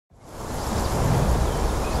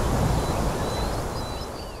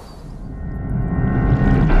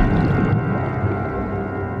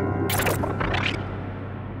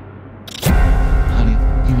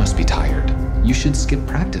skip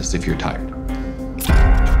practice if you're tired.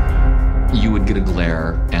 You would get a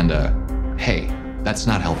glare and a, hey, that's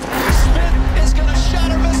not helpful. Smith is gonna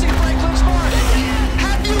shatter Bessie Franklin's heart.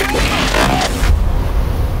 Have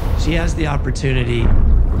you? She has the opportunity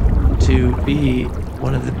to be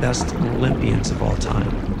one of the best Olympians of all time.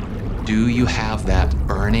 Do you have that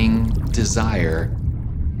burning desire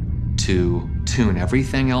to tune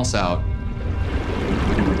everything else out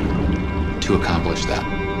to accomplish that?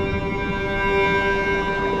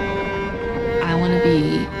 I want to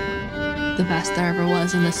be the best there ever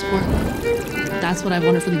was in this sport. That's what I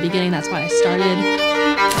wanted from the beginning. That's why I started.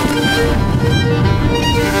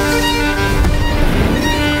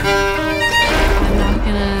 I'm not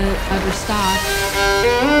gonna ever stop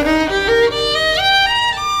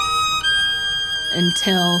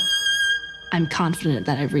until I'm confident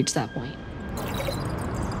that I've reached that point.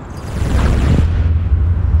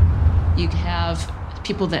 You have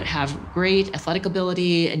people that have great athletic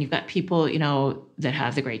ability, and you've got people, you know, that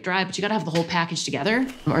have the great drive, but you gotta have the whole package together,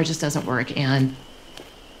 or it just doesn't work, and I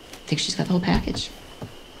think she's got the whole package.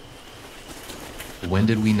 When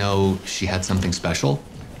did we know she had something special?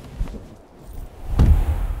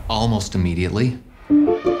 Almost immediately.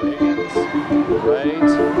 Right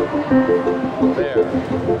there.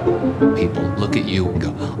 People look at you and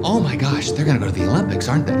go, oh my gosh, they're gonna go to the Olympics,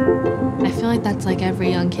 aren't they? I feel like that's like every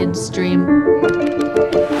young kid's dream.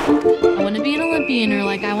 I want to be an Olympian, or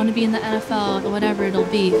like I want to be in the NFL, or whatever it'll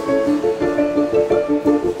be.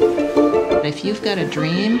 If you've got a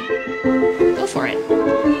dream, go for it.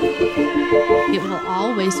 It will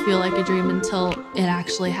always feel like a dream until it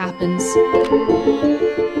actually happens.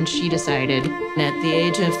 And she decided at the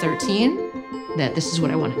age of 13 that this is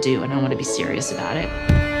what I want to do, and I want to be serious about it.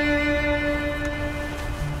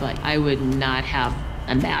 But I would not have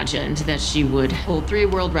imagined that she would hold 3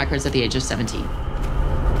 world records at the age of 17.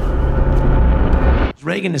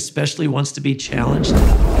 Regan especially wants to be challenged. Let's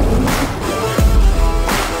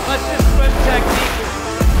just swim technique.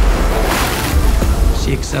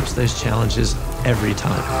 She accepts those challenges every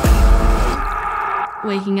time.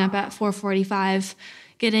 Waking up at 4:45,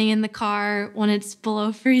 getting in the car when it's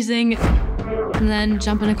below freezing, and then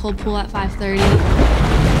jump in a cold pool at 5:30.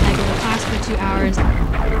 I go to class for 2 hours,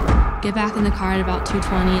 get back in the car at about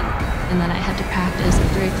 2:20, and then I head to practice at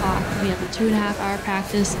 3 o'clock. We have a 2.5-hour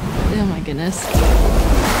practice. Oh my goodness.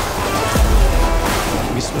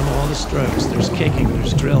 We swim all the strokes. There's kicking,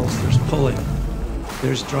 there's drills, there's pulling,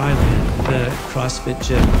 there's dry land, the CrossFit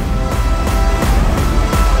gym.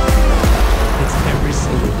 It's every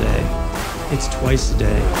single day. It's twice a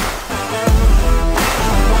day.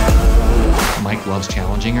 Mike loves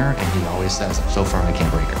challenging her, and he always says, so far I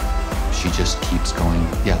can't break her. She just keeps going,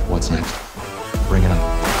 yeah, what's next? Bring it on.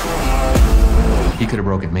 He could have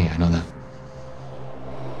broken me, I know that.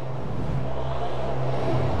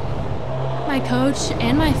 My coach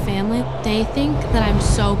and my family, they think that I'm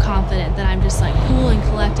so confident, that I'm just like cool and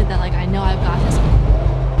collected, that like I know I've got this.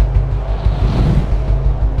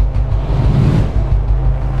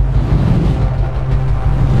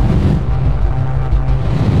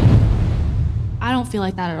 I don't feel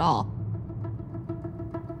like that at all.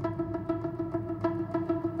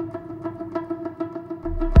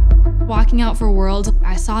 Walking out for Worlds,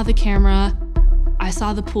 I saw the camera, I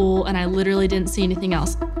saw the pool, and I literally didn't see anything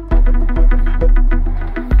else.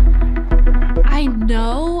 I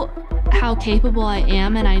know how capable I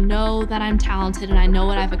am, and I know that I'm talented, and I know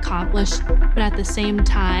what I've accomplished, but at the same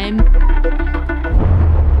time,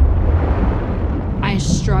 I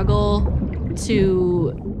struggle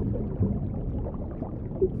to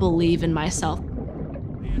believe in myself.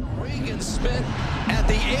 Regan Smith, at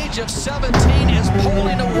the age of 17, is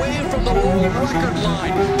pulling away from the world record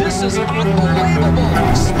line. This is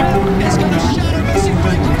unbelievable. Smith is going to shatter Bessie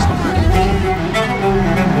Franklin's heart.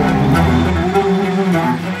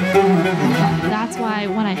 That's why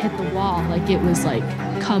when I hit the wall, like it was like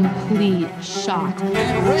complete shock.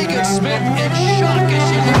 And Regan Smith in shock as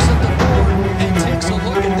she looks at the board and takes a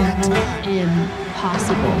look at that time.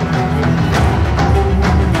 Impossible.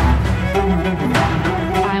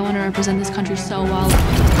 I want to represent this country so well.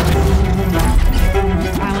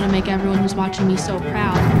 I want to make everyone who's watching me so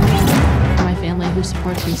proud. My family who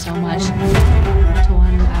supports me so much. To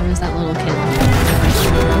when I was that little kid.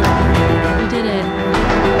 We did it.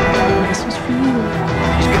 This was for you.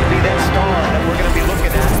 She's going to be that star that we're going to be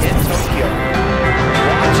looking at in Tokyo.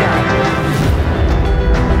 Watch out.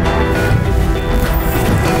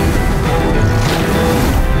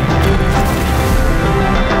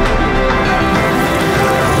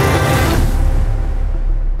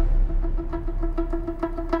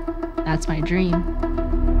 That's my dream.